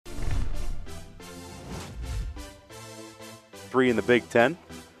3 in the Big Ten.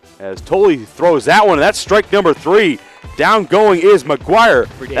 As Tolley throws that one, and that's strike number 3. Down going is McGuire.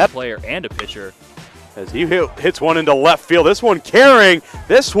 Everyday player and a pitcher. As he hits one into left field. This one carrying,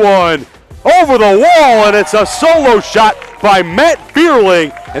 this one over the wall, and it's a solo shot by Matt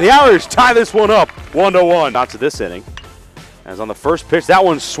Bierling, and the Irish tie this one up 1-1. Not to this inning. As on the first pitch, that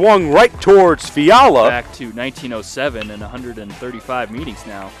one swung right towards Fiala. Back to 1907 and 135 meetings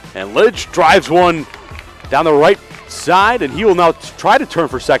now. And Lidge drives one down the right side, and he will now try to turn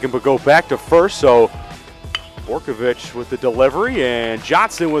for second, but go back to first. So Borkovich with the delivery, and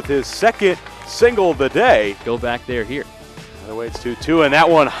Johnson with his second single of the day. Go back there here. By the way, it's 2-2, and that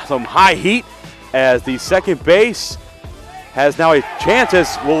one, some high heat as the second base has now a chance.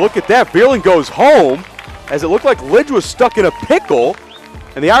 As we'll look at that, Bierling goes home as it looked like Lidge was stuck in a pickle,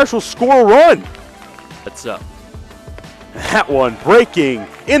 and the Irish will score a run. That's up. That one breaking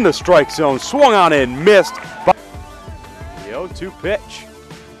in the strike zone, swung on and missed. The 0-2 pitch.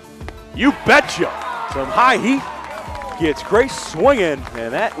 You betcha. Some high heat gets Grace swinging,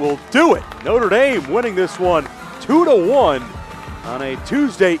 and that will do it. Notre Dame winning this one 2-1 on a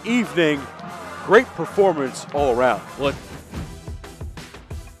Tuesday evening. Great performance all around. Well,